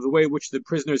of the way in which the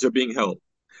prisoners are being held.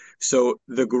 So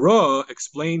the Gra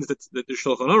explains that the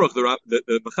Shulchan Aruch,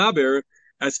 the Mechaber,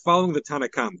 as following the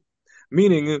Tanakam,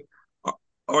 meaning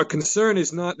our concern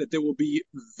is not that there will be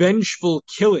vengeful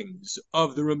killings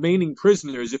of the remaining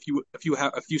prisoners if you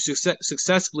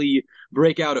successfully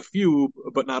break out a few,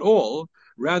 but not all.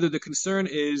 Rather, the concern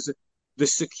is the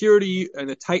security and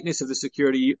the tightness of the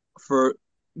security for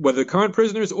whether current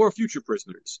prisoners or future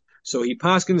prisoners. So he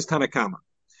paskins Tanakama.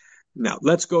 Now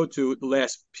let's go to the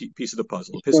last piece of the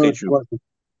puzzle. Is revenge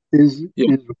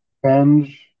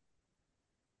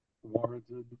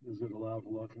warranted? Is it allowed?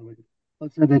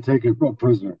 Let's say they take a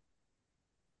prisoner.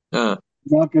 They're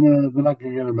not gonna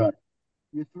get him back.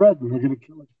 You threaten we're gonna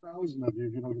kill 1,000 of you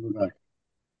if you don't give him back.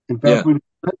 In fact,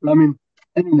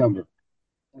 any number,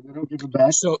 and they don't give him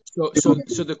back. So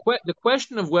the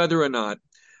question of whether or not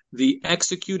the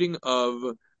executing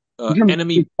of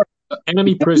enemy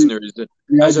prisoners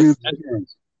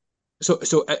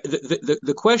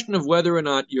the question of whether or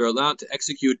not you're allowed to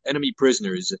execute enemy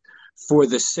prisoners for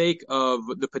the sake of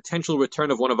the potential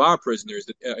return of one of our prisoners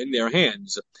in their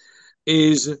hands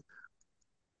is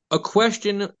a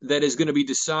question that is going to be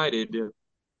decided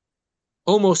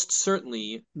almost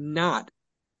certainly not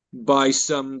by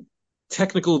some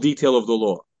technical detail of the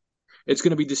law. It's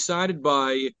going to be decided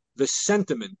by the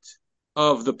sentiment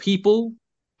of the people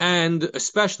and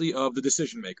especially of the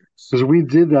decision makers. Because we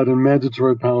did that in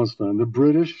mandatory Palestine. The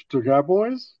British took our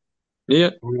boys.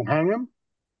 Yeah. We're going to hang them.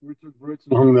 We took Brits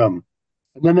and hung them.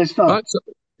 And then they stopped.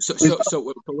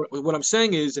 So what I'm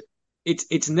saying is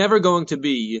it's never going to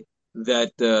be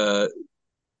that the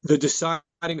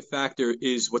deciding factor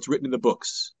is what's written in the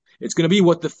books. It's going to be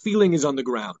what the feeling is on the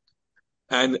ground.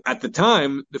 And at the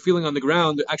time, the feeling on the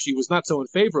ground actually was not so in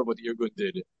favor of what the Irgun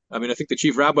did. I mean, I think the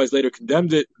chief rabbis later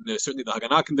condemned it. Certainly the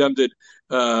Haganah condemned it.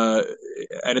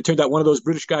 And it turned out one of those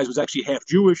British guys was actually half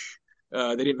Jewish.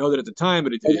 They didn't know that at the time,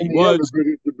 but he was.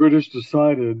 The British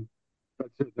decided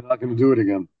that's it. They're not going to do it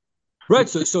again. Right.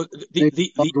 So they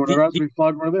decided.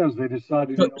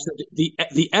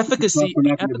 The efficacy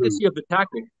of the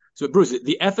tactic. So Bruce,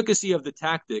 the efficacy of the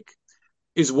tactic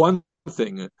is one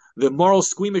thing. The moral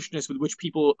squeamishness with which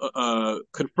people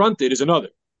confront it is another.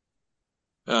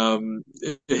 They're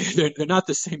not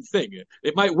the same thing.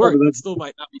 It might work, but it still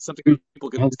might not be something people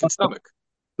can stomach.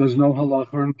 There's no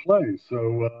halacha in play,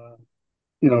 so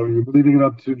you're leaving it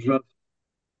up to just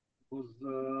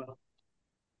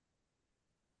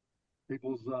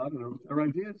people's their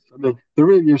ideas. I mean,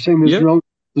 you're saying there's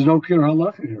no clear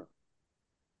halacha here.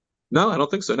 No, I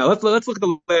don't think so. Now let's look at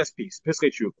the last piece,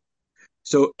 Piskei Tshuva.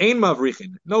 So, ein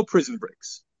mavrichin, no prison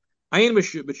breaks. Ein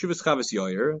b'shuvas chavas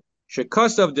yoyer,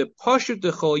 shekasav de pashut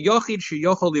dechol yochid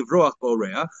sheyochol livroach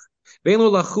bo'reach, ve'en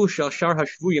lo lachush al shar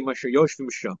hashvuyim asher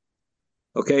yoshvim sham.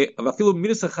 Okay, avafilu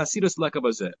midas hachasidus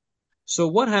lekabazeh.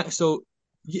 So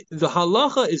the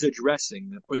halacha is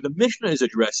addressing, or the Mishnah is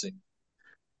addressing,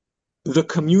 the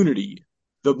community,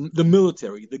 the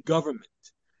military, the government,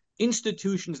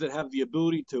 institutions that have the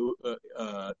ability to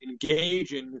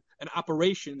engage in an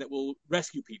operation that will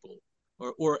rescue people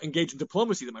or engage in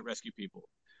diplomacy that might rescue people.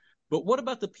 But what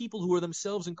about the people who are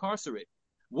themselves incarcerated?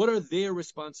 What are their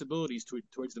responsibilities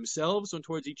towards themselves and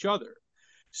towards each other?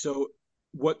 So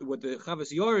what the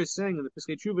Chavas Yair is saying, and the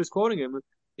Piskei Tshuva is quoting him,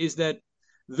 is that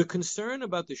the concern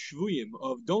about the shvuyim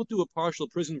of don't do a partial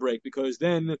prison break because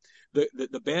then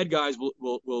the bad guys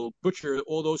will butcher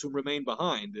all those who remain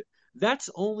behind. That's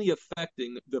only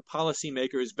affecting the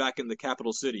policymakers back in the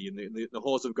capital city, in the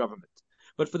halls of government.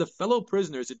 But for the fellow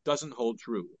prisoners, it doesn't hold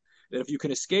true. That if you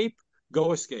can escape,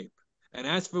 go escape. And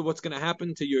as for what's going to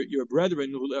happen to your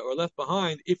brethren who are left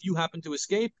behind, if you happen to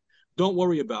escape, don't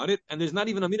worry about it. And there's not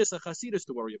even a midas chasidus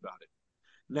to worry about it.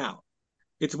 Now,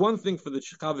 it's one thing for the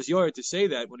Chavos Yair to say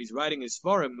that when he's writing his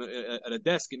Svarim at a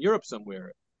desk in Europe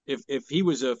somewhere. If he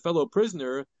was a fellow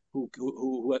prisoner who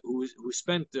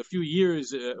spent a few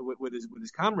years with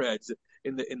his comrades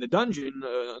in the dungeon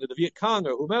under the Viet Cong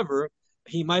or whomever,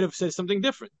 he might have said something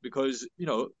different, because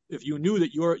if you knew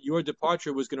that your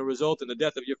departure was going to result in the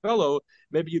death of your fellow,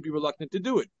 maybe you'd be reluctant to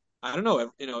do it. I don't know.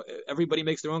 Everybody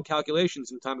makes their own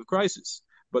calculations in time of crisis,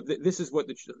 but this is what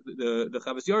the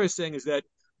Chavos Yair is saying, is that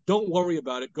don't worry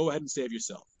about it. Go ahead and save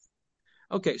yourself.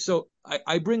 Okay, so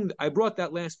I brought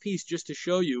that last piece just to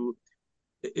show you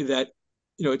that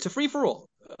it's a free for all.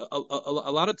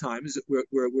 A lot of times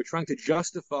we're trying to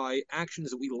justify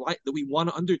actions that we want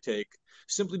to undertake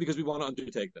simply because we want to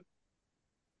undertake them.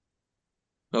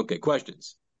 Okay,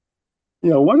 questions?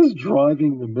 Yeah, what is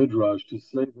driving the Midrash to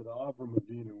say that Avram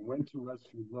Avinu went to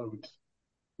rescue Lot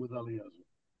with Eliezer?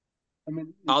 I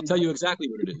mean, I'll tell you exactly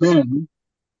what it is. Ben,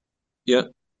 yeah.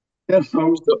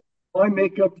 So why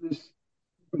make up this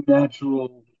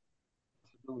natural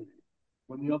possibility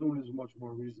when the other one is much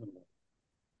more reasonable?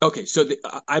 Okay, so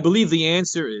I believe the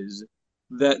answer is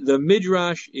that the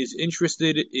Midrash is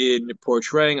interested in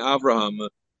portraying Avraham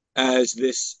as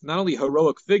this not only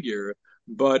heroic figure,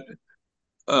 but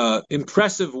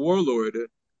impressive warlord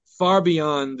far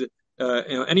beyond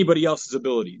anybody else's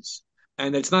abilities.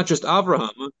 And it's not just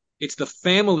Avraham, it's the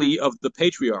family of the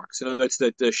patriarchs. It's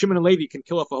that Shimon and Levi can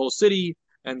kill off a whole city,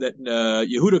 and that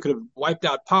Yehuda could have wiped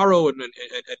out Paro and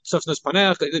Tzafnas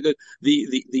Paneach.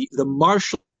 The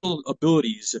martial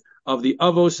abilities of the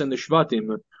Avos and the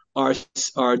Shvatim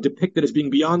are depicted as being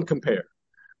beyond compare.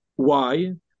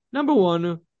 Why? Number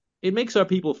one, it makes our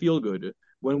people feel good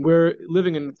when we're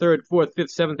living in 3rd, 4th,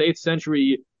 5th, 7th, 8th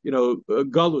century,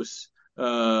 Galus,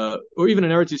 or even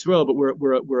in Eretz Yisrael, but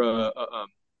we're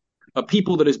a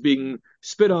people that is being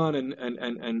spit on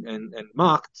and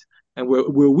mocked, and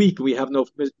we're weak. We have no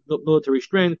military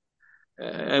strength,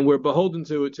 and we're beholden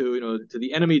to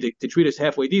the enemy to treat us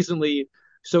halfway decently.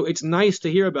 So it's nice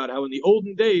to hear about how in the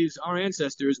olden days our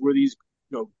ancestors were these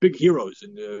big heroes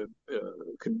and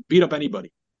could beat up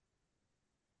anybody.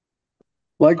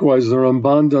 Likewise, the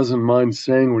Ramban doesn't mind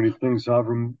saying when he thinks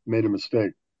Avram made a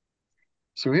mistake.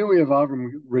 So here we have Avram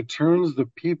returns the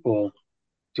people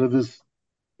to this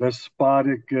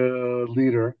despotic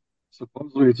leader.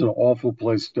 Supposedly it's an awful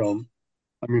place, Stone.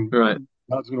 I mean, right.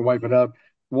 God's going to wipe it out.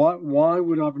 Why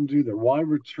would Avram do that? Why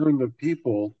return the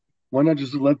people? Why not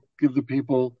just give the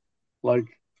people,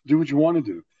 do what you want to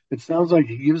do? It sounds like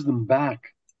he gives them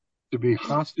back to be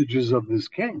hostages of this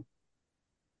king.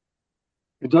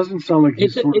 It doesn't sound like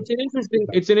it's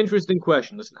an interesting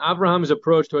question. Listen, Abraham's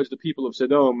approach towards the people of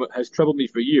Sodom has troubled me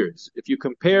for years. If you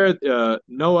compare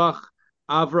Noach,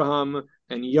 Abraham,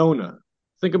 and Yonah,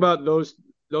 think about those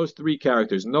three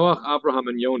characters: Noach, Abraham,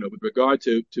 and Yonah, with regard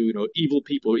to evil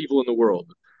people, evil in the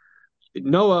world.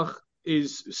 Noach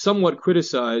is somewhat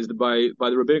criticized by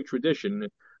the rabbinic tradition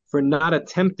for not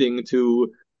attempting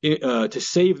to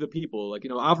save the people.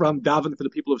 Avraham davened for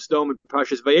the people of Sodom and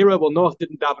Parshas Vayera. Well, Noach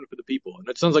didn't daven for the people. And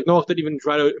it sounds like Noach didn't even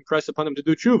try to impress upon them to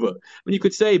do tshuva. I mean, you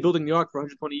could say building the ark for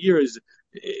 120 years,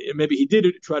 maybe he did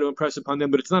try to impress upon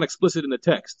them, but it's not explicit in the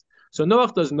text. So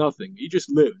Noach does nothing. He just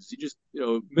lives. He just,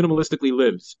 minimalistically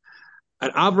lives.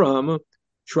 And Avraham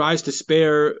does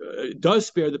spare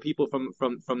the people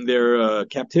from their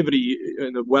captivity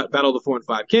in the Battle of the 4 and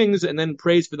 5 Kings, and then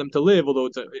prays for them to live, although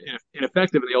it's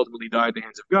ineffective, and they ultimately die at the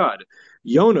hands of God.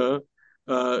 Yonah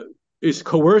is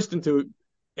coerced into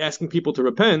asking people to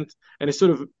repent, and is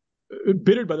sort of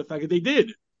bittered by the fact that they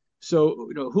did. So,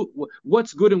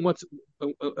 what's good and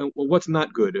what's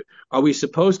not good? Are we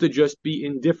supposed to just be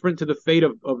indifferent to the fate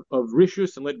of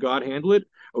Rishus and let God handle it?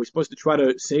 Are we supposed to try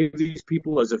to save these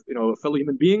people as fellow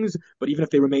human beings? But even if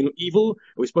they remain evil,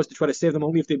 are we supposed to try to save them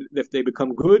only if they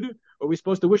become good? Or are we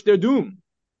supposed to wish their doom?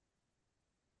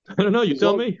 I don't know. You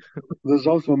tell me. There's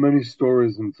also many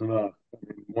stories in Tanakh.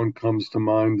 One comes to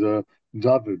mind,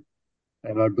 David,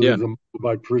 and I believe them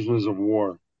by prisoners of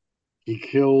war. He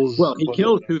kills. Well, he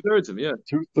kills 2/3 of them,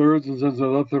 2/3, and sends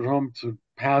another of them to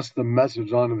pass the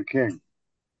message on to the king,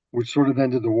 which sort of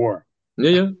ended the war.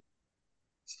 Yeah.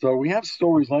 So we have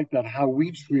stories like that. How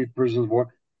we treat prisoners of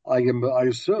war. I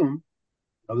assume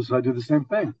the other side did the same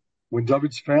thing. When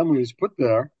David's family is put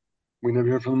there, we never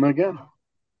hear from them again.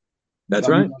 That's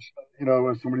right.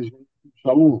 Somebody's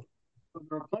Shaul. So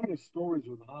there are plenty of stories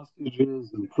with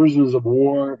hostages and prisoners of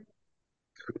war.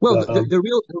 Well,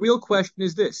 the real question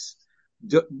is this: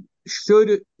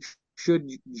 should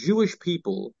Jewish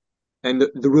people and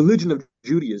the religion of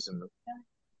Judaism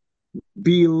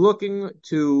be looking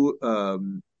to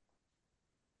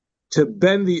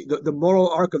bend the moral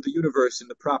arc of the universe in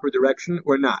the proper direction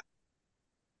or not?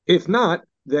 If not,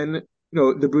 then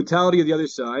the brutality of the other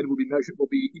side will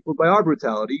be equal by our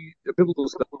brutality, the biblical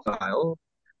style.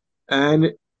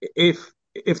 And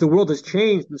if the world has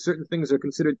changed and certain things are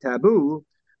considered taboo,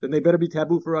 then they better be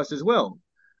taboo for us as well.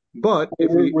 But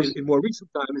if we, in more recent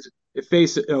times, if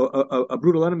face a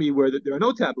brutal enemy where there are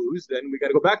no taboos, then we got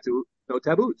to go back to no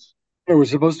taboos. Yeah, we're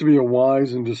supposed to be a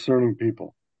wise and discerning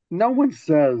people. No one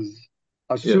says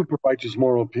a super righteous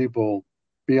moral people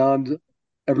beyond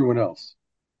everyone else.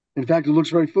 In fact, it looks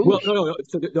very foolish. Well, no.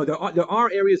 So there are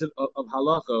areas of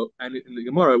halacha and in the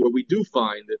Gemara where we do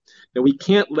find that we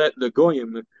can't let the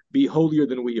goyim be holier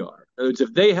than we are. In other words,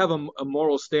 if they have a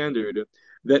moral standard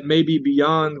that may be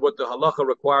beyond what the halacha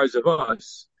requires of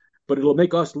us, but it'll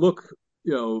make us look,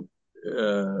 very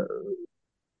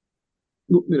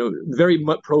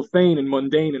profane and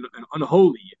mundane and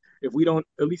unholy. If we don't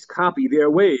at least copy their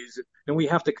ways, then we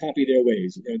have to copy their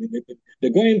ways. The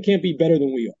goyim can't be better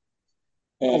than we are.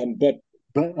 But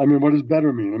I mean, what does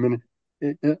better mean? I mean,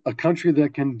 a country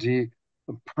that can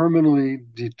permanently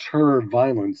deter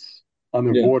violence on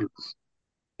their borders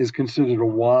is considered a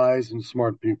wise and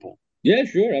smart people. Yeah,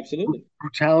 sure, absolutely.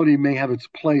 Brutality may have its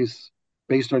place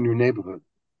based on your neighborhood.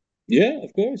 Yeah,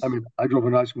 of course. I mean, I drove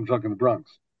an ice cream truck in the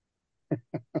Bronx.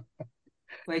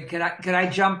 Wait, can I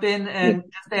jump in and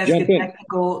just ask a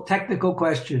technical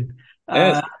question?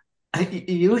 Yes.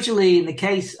 Usually in the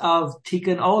case of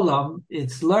Tikkun Olam,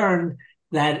 it's learned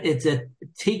that it's a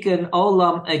Tikkun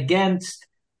Olam against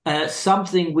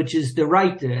something which is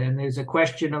Deraita, and there's a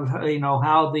question of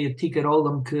how the Tikkun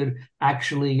Olam could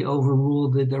actually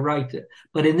overrule the Deraita.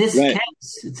 But in this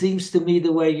case, it seems to me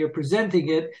the way you're presenting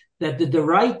it, that the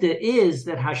Deraita is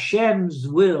that Hashem's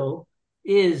will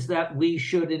is that we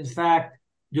should in fact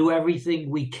do everything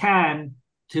we can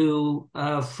to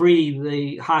free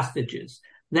the hostages.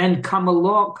 Then comes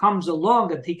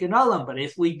along a Tikkun Olam. But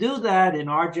if we do that in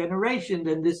our generation,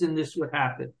 then this and this would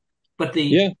happen. But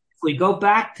if we go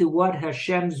back to what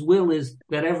Hashem's will is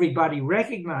that everybody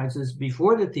recognizes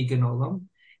before the Tikkun Olam,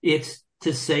 it's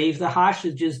to save the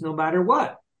hostages no matter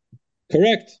what.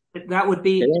 Correct. That would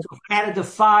be, if we had to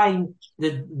define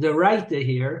the right to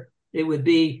here, it would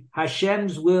be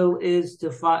Hashem's will is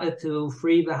to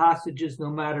free the hostages no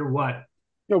matter what.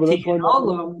 No, but that's Tikkun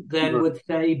Olam then would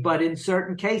say, but in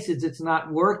certain cases, it's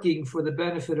not working for the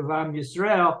benefit of Am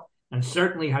Yisrael, and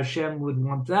certainly Hashem would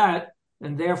want that,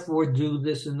 and therefore do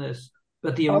this and this.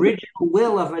 But the original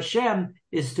will of Hashem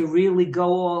is to really go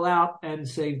all out and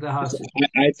save the hostages.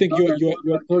 I think your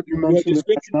description is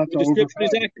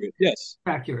accurate. Yes,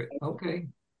 accurate. Okay.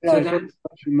 Yeah, so that's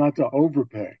not to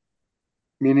overpay.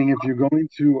 Meaning, if you're going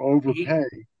to overpay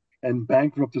and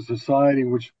bankrupt a society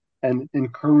and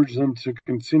encourage them to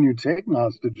continue taking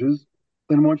hostages,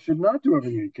 then one should not do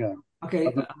everything he can.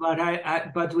 Okay,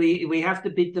 but we have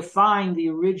to define the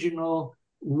original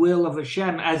will of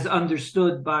Hashem as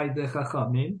understood by the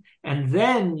Chachamim, and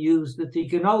then use the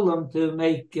Tikkun Olam to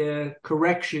make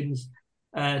corrections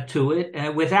to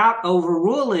it without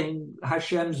overruling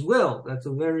Hashem's will. That's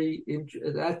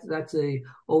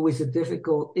always a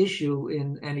difficult issue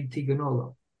in any Tikkun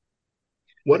Olam.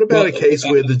 What about a case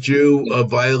where the Jew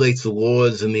violates the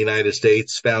laws in the United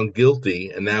States, found guilty,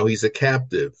 and now he's a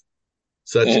captive,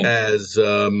 such as,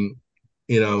 in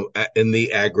the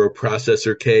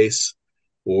agro-processor case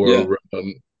or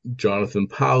Jonathan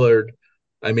Pollard?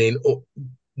 I mean,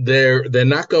 they're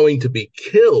not going to be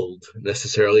killed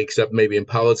necessarily, except maybe in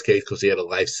Pollard's case because he had a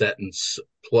life sentence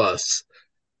plus.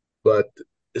 But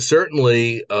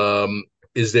certainly,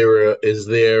 is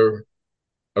there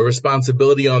a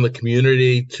responsibility on the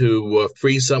community to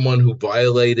free someone who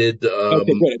violated okay,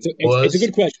 good. It's a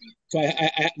good question. So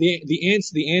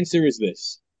the answer is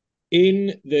this.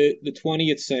 In the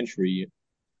 20th century,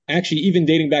 actually even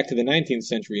dating back to the 19th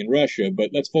century in Russia, but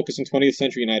let's focus on 20th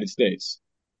century United States,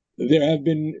 there have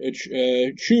been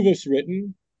tshuvos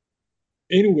written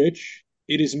in which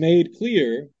it is made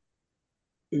clear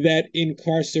that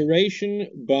incarceration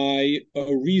by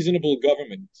a reasonable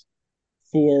government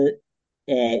for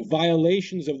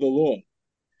violations of the law,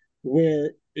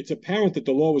 where it's apparent that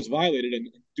the law was violated and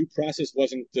due process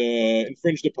wasn't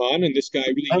infringed upon, and this guy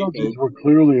really... Penalties were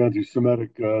clearly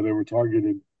anti-Semitic. They were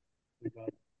targeted. They got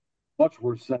much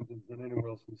worse sentence than anywhere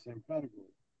else in the same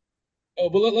category. Oh,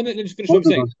 but let me just finish what I'm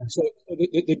saying. So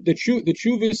the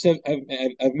tshuvos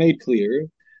have made clear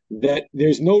that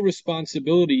there's no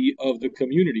responsibility of the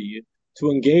community to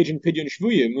engage in pidyon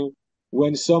shvuyim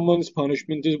when someone's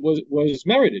punishment was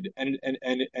merited, and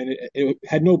it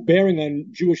had no bearing on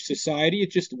Jewish society.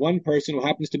 It's just one person who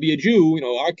happens to be a Jew,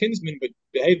 our kinsman, but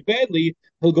behaved badly.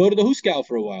 He'll go to the Huskal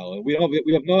for a while, and we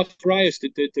have no authorities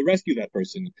to rescue that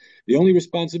person. The only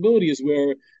responsibility is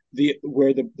where the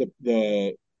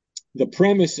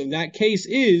premise of that case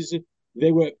is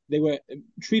they were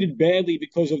treated badly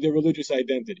because of their religious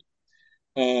identity.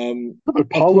 But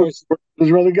Pollard, the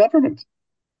Israeli government.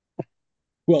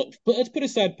 Well, let's put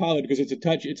aside Pollard because it's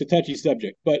a touchy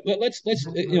subject. But let's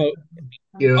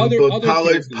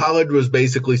Pollard was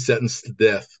basically sentenced to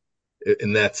death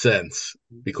in that sense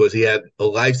because he had a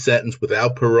life sentence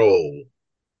without parole.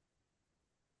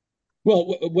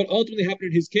 Well, what ultimately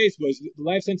happened in his case was the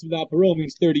life sentence without parole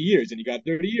means 30 years, and he got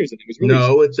 30 years, and he was released.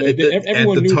 No, at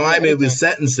the time it was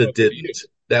sentenced, it didn't.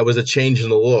 That was a change in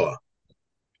the law.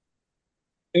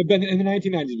 But in the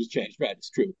 1990s, it was changed. Right, it's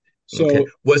true. So okay.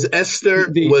 Was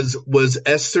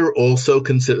Esther also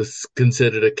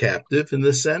considered a captive in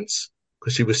this sense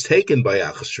because she was taken by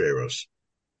Achashverosh?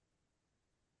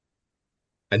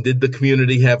 And did the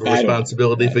community have a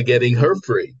responsibility for getting her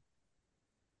free?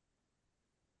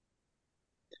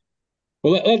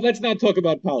 Well, let's not talk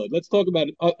about Pollard. Let's talk about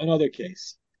another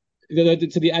case,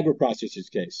 to the agri-processor's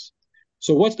case.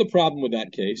 So what's the problem with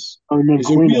that case?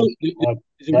 The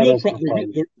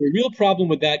real problem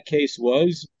with that case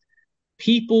was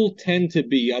people tend to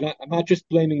be, I'm not just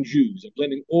blaming Jews, I'm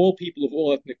blaming all people of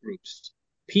all ethnic groups.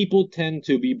 People tend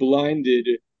to be blinded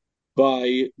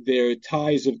by their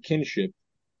ties of kinship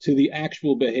to the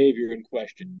actual behavior in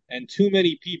question. And too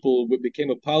many people became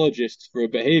apologists for a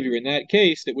behavior in that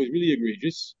case that was really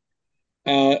egregious.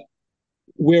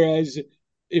 Whereas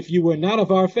if you were not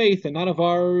of our faith and not of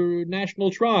our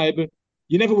national tribe,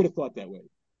 you never would have thought that way.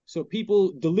 So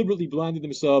people deliberately blinded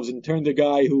themselves and turned the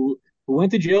guy who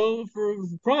went to jail for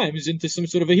crimes into some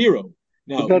sort of a hero.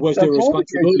 Now, was there a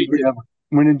responsibility?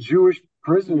 When Jewish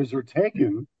prisoners are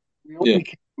taken, we only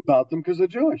care about them because they're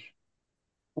Jewish.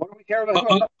 What do we care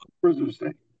about prisoners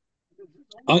taken?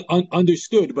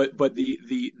 Understood, but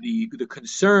the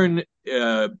concern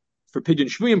for Pidyon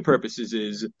Shvuyim purposes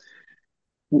is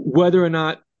whether or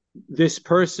not this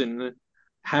person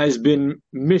has been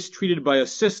mistreated by a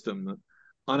system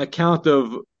on account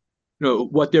of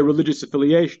what their religious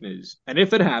affiliation is. And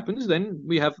if it happens, then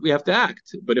we have to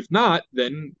act. But if not,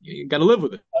 then you got to live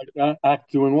with it.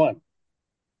 Act doing what?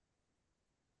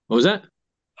 What was that?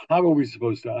 How are we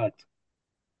supposed to act?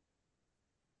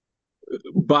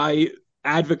 By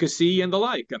advocacy and the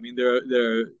like. I mean,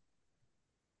 they're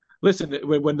listen,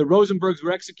 when the Rosenbergs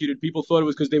were executed, people thought it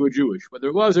was because they were Jewish. Whether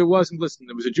it was or it wasn't, listen,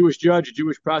 there was a Jewish judge, a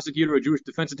Jewish prosecutor, a Jewish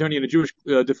defense attorney, and a Jewish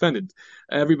defendant.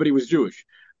 Everybody was Jewish.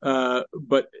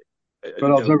 But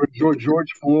also, when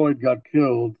George Floyd got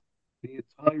killed, the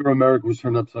entire America was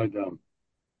turned upside down.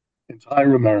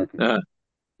 Entire America.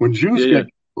 When Jews get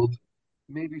killed,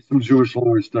 maybe some Jewish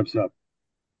lawyer steps up,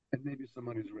 and maybe some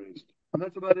money's raised. And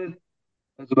that's about it.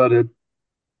 That's about it.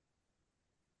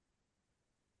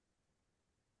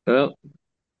 Well,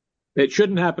 it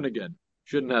shouldn't happen again.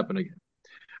 Shouldn't happen again.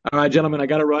 All right, gentlemen, I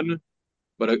got to run,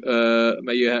 but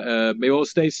may you all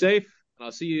stay safe.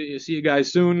 I'll see you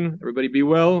guys soon. Everybody be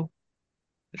well.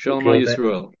 Shalom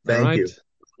Yisrael. Thank you.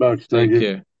 Thank you. Take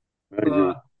care. Thank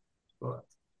you.